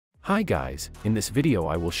Hi guys, in this video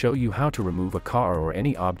I will show you how to remove a car or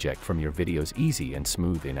any object from your videos easy and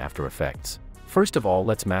smooth in After Effects. First of all,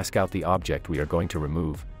 let's mask out the object we are going to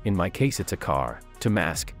remove. In my case it's a car. To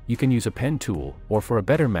mask, you can use a pen tool, or for a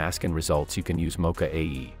better mask and results you can use Mocha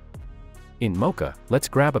AE. In Mocha, let's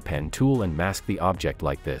grab a pen tool and mask the object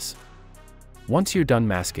like this. Once you're done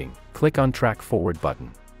masking, click on Track Forward button.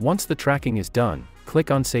 Once the tracking is done,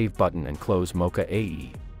 click on Save button and close Mocha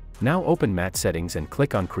AE. Now open Matte Settings and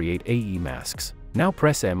click on Create AE Masks. Now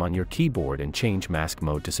press M on your keyboard and change mask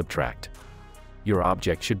mode to subtract. Your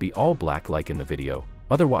object should be all black like in the video,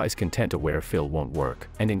 otherwise Content Aware Fill won't work.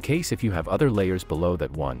 And in case if you have other layers below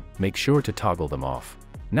that one, make sure to toggle them off.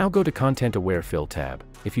 Now go to Content Aware Fill tab.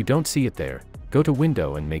 If you don't see it there, go to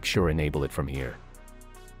Window and make sure enable it from here.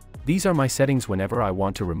 These are my settings whenever I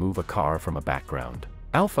want to remove a car from a background.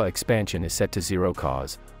 Alpha expansion is set to 0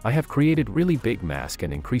 cause I have created really big mask,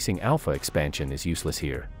 and increasing alpha expansion is useless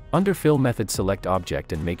here. Under Fill method, select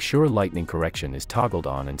object and make sure lightning correction is toggled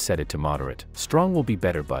on and set it to moderate. Strong will be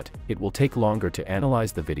better, but it will take longer to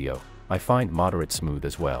analyze the video. I find moderate smooth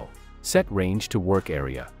as well. Set range to work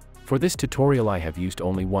area. For this tutorial I have used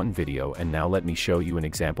only one video, and now let me show you an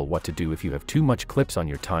example what to do if you have too much clips on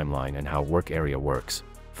your timeline and how work area works.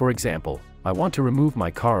 For example, I want to remove my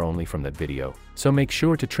car only from that video, so make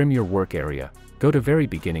sure to trim your work area. Go to very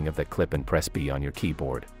beginning of that clip and press B on your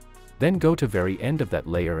keyboard. Then go to very end of that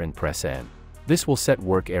layer and press N. This will set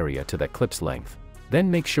work area to that clip's length. Then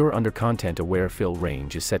make sure under Content Aware Fill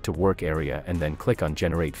range is set to work area and then click on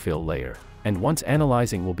Generate Fill Layer. And once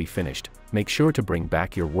analyzing will be finished, make sure to bring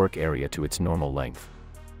back your work area to its normal length.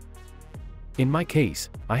 In my case,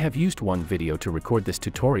 I have used one video to record this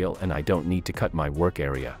tutorial and I don't need to cut my work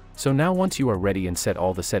area. So now once you are ready and set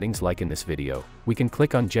all the settings like in this video, we can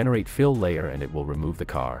click on Generate Fill Layer and it will remove the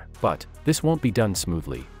car. But this won't be done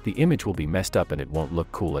smoothly. The image will be messed up and it won't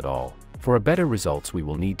look cool at all. For a better results we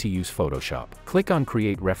will need to use Photoshop. Click on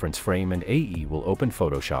Create Reference Frame and AE will open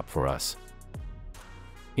Photoshop for us.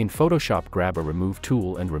 In Photoshop, grab a Remove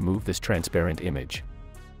tool and remove this transparent image.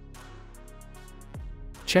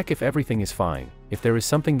 Check if everything is fine. If there is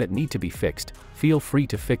something that need to be fixed, feel free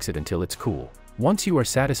to fix it until it's cool. Once you are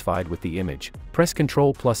satisfied with the image, press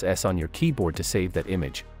Ctrl+S on your keyboard to save that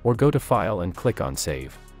image, or go to File and click on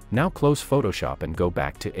Save. Now close Photoshop and go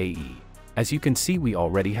back to AE. As you can see, we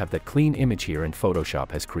already have that clean image here and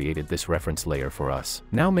Photoshop has created this reference layer for us.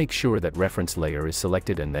 Now make sure that reference layer is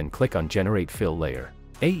selected and then click on Generate Fill Layer.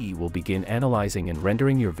 AE will begin analyzing and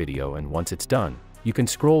rendering your video, and once it's done, you can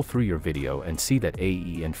scroll through your video and see that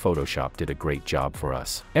AE and Photoshop did a great job for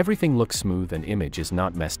us. Everything looks smooth and image is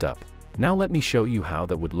not messed up. Now let me show you how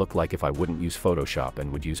that would look like if I wouldn't use Photoshop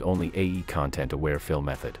and would use only AE Content Aware Fill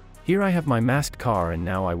method. Here I have my masked car and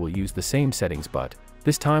now I will use the same settings, but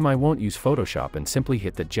this time I won't use Photoshop and simply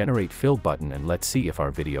hit the Generate Fill button, and let's see if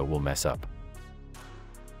our video will mess up.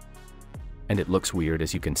 And it looks weird,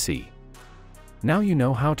 as you can see. Now you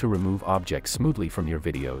know how to remove objects smoothly from your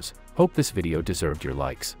videos. Hope this video deserved your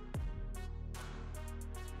likes.